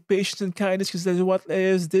walk with patience and kindness because that's what it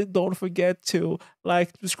is. Don't forget to like,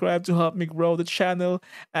 subscribe to help me grow the channel,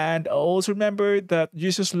 and also remember that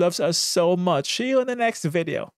Jesus loves us so much. See you in the next video.